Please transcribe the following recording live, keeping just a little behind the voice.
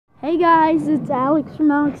Hey guys, it's Alex from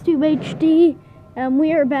AlexTubeHD, and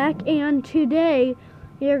we are back, and today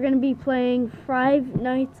we are going to be playing Five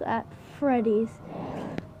Nights at Freddy's.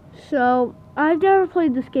 So, I've never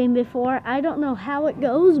played this game before. I don't know how it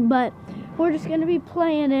goes, but we're just going to be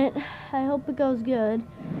playing it. I hope it goes good.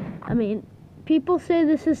 I mean, people say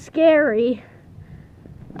this is scary.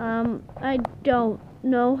 I don't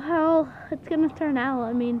know how it's going to turn out.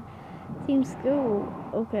 I mean, it seems cool.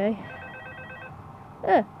 Okay.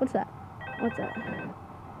 What's that? What's that?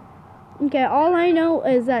 Okay, all I know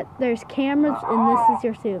is that there's cameras and this is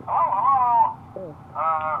your suit. Hello,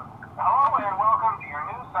 and welcome to your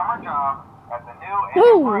new summer job at the new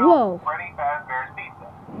Freddy Fazbear's Pizza.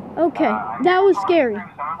 Okay, that was scary.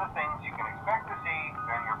 Some of the things you can expect to see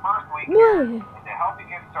during your first week here and to help you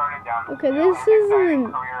get started down the career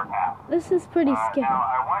path. This is pretty scary. Now,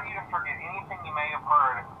 I want you to forget anything you may have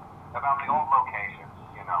heard about the old locations,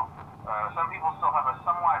 you know. Some people still have a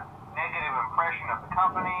somewhat negative impression of the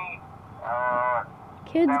company.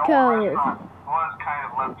 Kids Cove was kind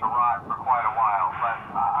of left to rot for quite a while, but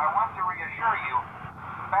I want to reassure you,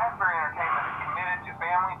 Fazbear Entertainment is committed to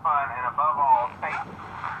family fun and above all, safety.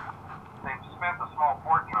 They've spent a small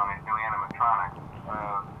fortune on these new animatronics.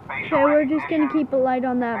 Okay, we're just gonna keep a light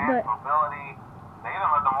on that, but mobility. They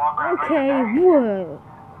even let them walk around. Okay, whoa.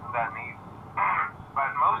 Isn't that neat?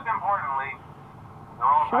 But most importantly,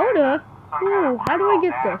 Soda? Ooh, how do I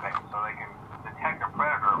get this? So they can detect a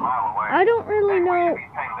predator a mile away. I don't really know.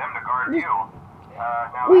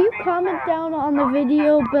 Will you comment down on the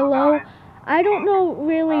video below? I don't know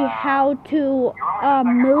really how to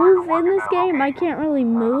move in this game. I can't really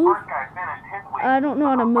move. I don't know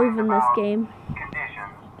how to move in this game.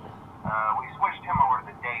 We switched him over to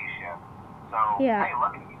the day shift. So, yeah. Hey,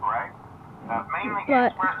 look at you, right? Mainly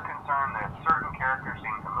expressed concern that certain characters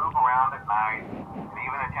seem to move around at night and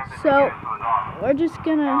even attempted to get into his office. We're just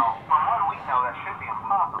gonna... Now, from what we know, that should be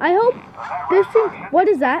impossible. I hope this is... What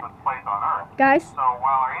is that? Guys? So,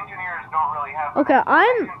 while our engineers don't really have okay,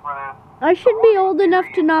 I should be old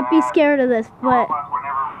enough to not be scared of this, but...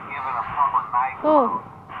 Oh.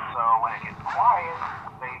 So, when it gets quiet,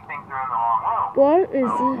 they think they're in the wrong room. What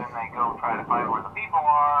is this? Then they go try to find where the people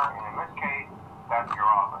are, and in this case, that's your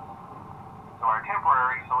office. So our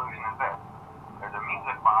temporary solution is this. There's a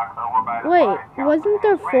music box over by the wasn't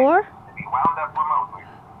there 4? To be wound up remotely.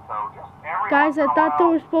 So just guys, I thought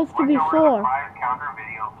there was supposed to be 4.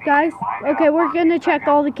 Guys, okay, we're gonna check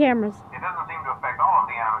all the cameras. It doesn't seem to affect all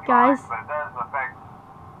of the animatronics, guys, but it does affect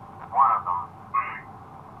one of them.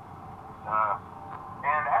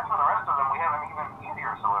 And as for the rest of them, we have an even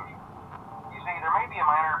easier solution. You see, there may be a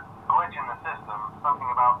minor glitch in the system, something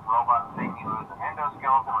about robots being used an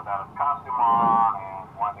endoskeleton without its costume on and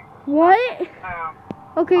wanting to... What?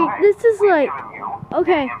 Okay, this is like...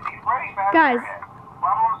 Okay, guys.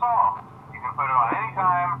 Problem solved. You can put it on any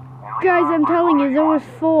time. Guys, I'm telling you, there was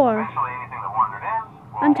 4.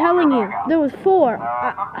 I'm telling you, there was 4.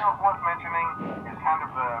 Something else worth mentioning is kind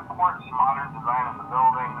of the quartz modern design of the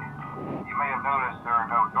building. You may have noticed there are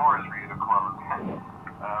no doors for you to close.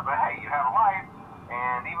 But hey, you have a light,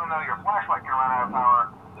 and even though your flashlight can run out of power,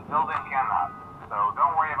 the building cannot. So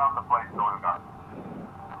don't worry about the place going dark.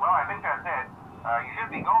 Well, I think that's it. You should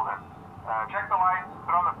be golden. Check the lights,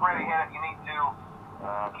 put on the Freddy head if you need to.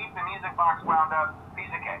 Keep the music box wound up. Piece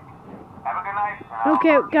of cake. Have a good night.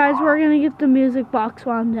 Okay, guys, we're gonna get the music box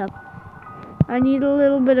wound up. I need a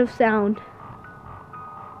little bit of sound.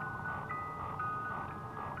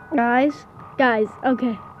 Guys,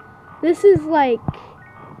 okay. This is like...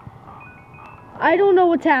 I don't know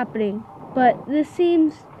what's happening, but this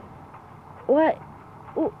seems... What?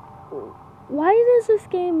 Why is this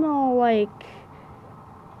game all like...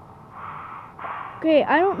 Okay,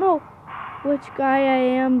 I don't know which guy I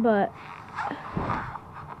am, but...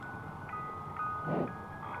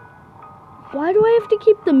 Why do I have to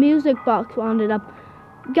keep the music box wound up?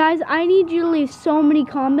 Guys, I need you to leave so many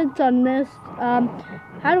comments on this.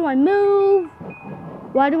 How do I move?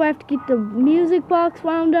 Why do I have to keep the music box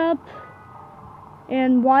wound up?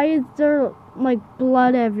 And why is there, like,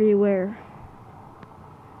 blood everywhere?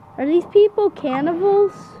 Are these people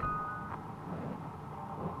cannibals?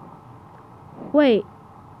 Wait.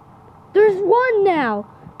 There's one now!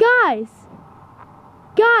 Guys!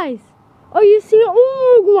 Are you seeing?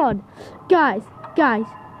 Oh my god!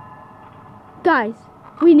 Guys!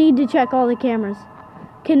 We need to check all the cameras.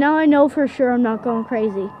 Okay, now I know for sure I'm not going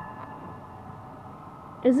crazy.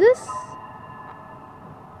 Is this?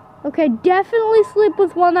 Okay, definitely sleep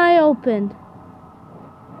with one eye open.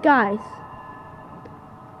 Guys,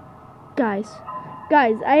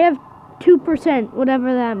 I have 2%,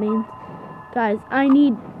 whatever that means. Guys, I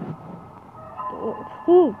need...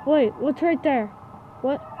 Oh, wait, what's right there?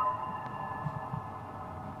 What?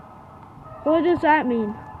 What does that mean?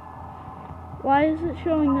 Why is it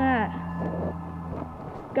showing that?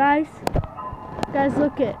 Guys,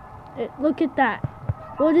 look at it. Look at that.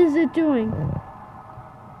 What is it doing?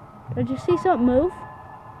 Did you see something move?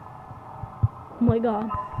 Oh my god.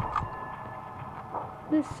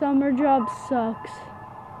 This summer job sucks.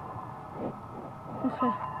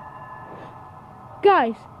 Okay.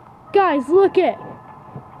 Guys, look it.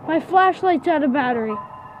 My flashlight's out of battery.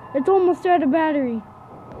 It's almost out of battery.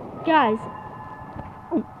 Guys,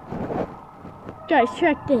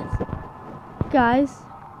 check this. Guys.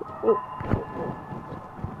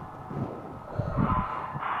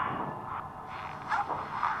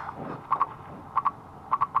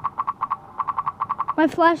 My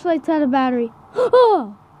flashlight's out of battery.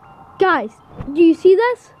 Oh! Guys, do you see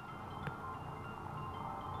this?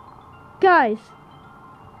 Guys,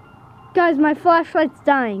 my flashlight's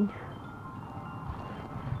dying.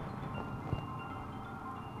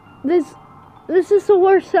 This is the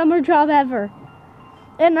worst summer job ever.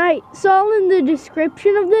 And I saw in the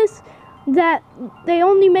description of this that they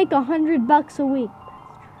only make $100 a week.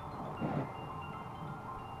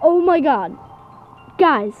 Oh my god.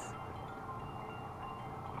 Guys.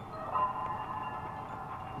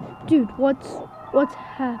 Dude, what's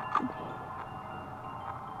happening?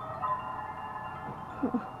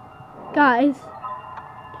 Guys,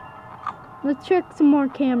 let's check some more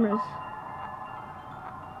cameras.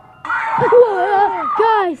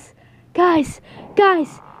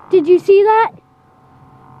 Guys, did you see that?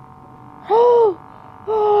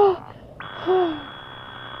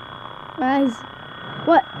 Guys,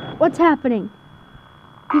 what's happening?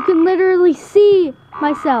 You can literally see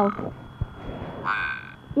myself.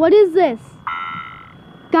 What is this?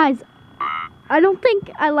 Guys, I don't think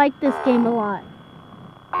I like this game a lot.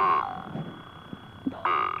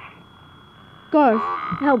 Guys,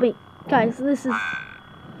 help me. Guys, this is...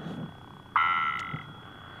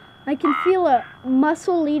 I can feel a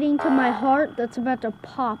muscle leading to my heart that's about to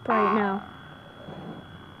pop right now.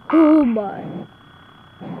 Oh my.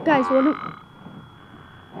 Guys,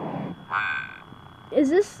 is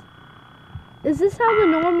this how the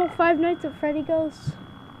normal Five Nights at Freddy goes?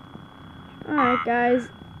 Alright, guys.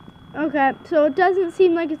 Okay, so it doesn't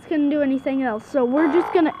seem like it's going to do anything else. So we're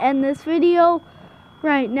just going to end this video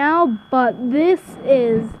right now. But this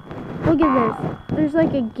is... Look at this. There's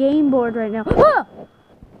like a game board right now. Ah!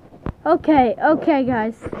 Okay,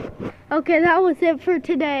 guys. Okay, that was it for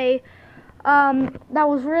today. That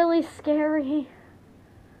was really scary.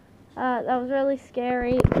 Oh,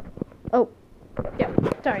 yeah,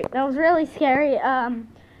 sorry. That was really scary.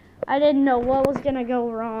 I didn't know what was gonna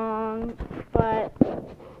go wrong, but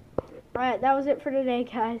alright, that was it for today,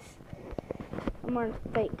 guys. I'm wearing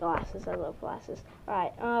fake glasses. I love glasses.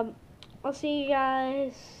 Alright, I'll see you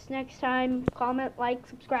guys next time. Comment, like,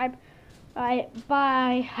 subscribe. Alright,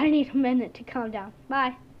 bye. I need a minute to calm down.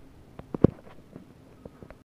 Bye.